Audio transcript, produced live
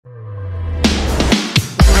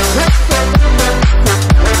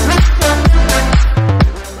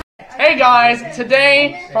guys,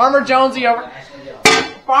 today Farmer Jonesy over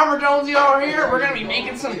here, we're gonna be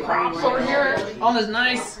making some crops over here on this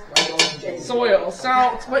nice soil. So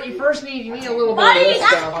what you first need, you need a little bit of this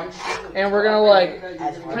stuff, and we're gonna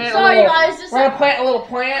plant a little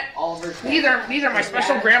plant. These are my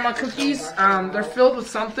special grandma cookies. They're filled with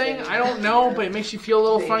something, I don't know, but it makes you feel a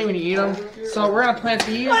little funny when you eat them. So we're gonna plant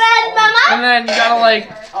these, and then you gotta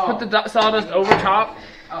put the sawdust over top.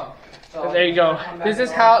 And there you go. This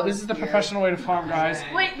is the professional way to farm, guys.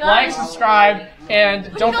 Like, subscribe,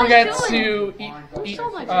 and don't forget to eat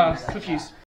cookies.